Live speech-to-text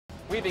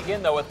We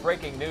begin, though, with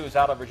breaking news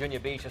out of Virginia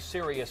Beach. A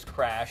serious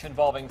crash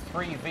involving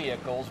 3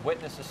 vehicles.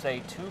 Witnesses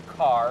say 2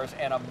 cars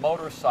and a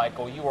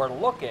motorcycle. You are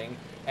looking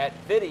at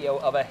video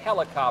of a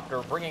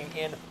helicopter bringing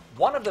in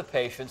one of the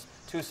patients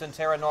to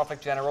Sentara Norfolk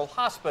General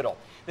Hospital.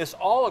 This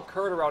all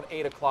occurred around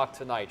 8 o'clock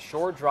tonight.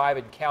 Shore Drive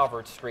and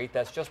Calvert Street.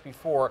 That's just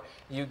before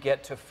you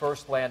get to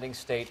First Landing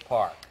State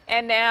Park.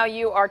 And now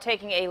you are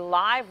taking a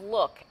live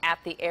look at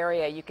the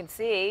area. You can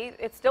see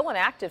it's still an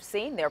active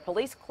scene there.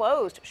 Police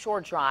closed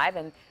Shore Drive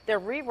and they're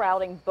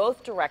rerouting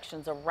both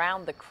directions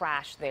around the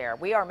crash there.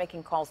 We are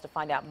making calls to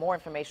find out more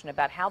information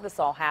about how this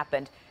all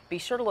happened. Be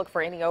sure to look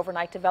for any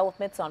overnight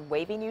developments on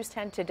Wavy News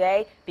 10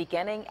 today,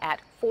 beginning at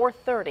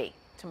 4:30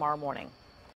 tomorrow morning.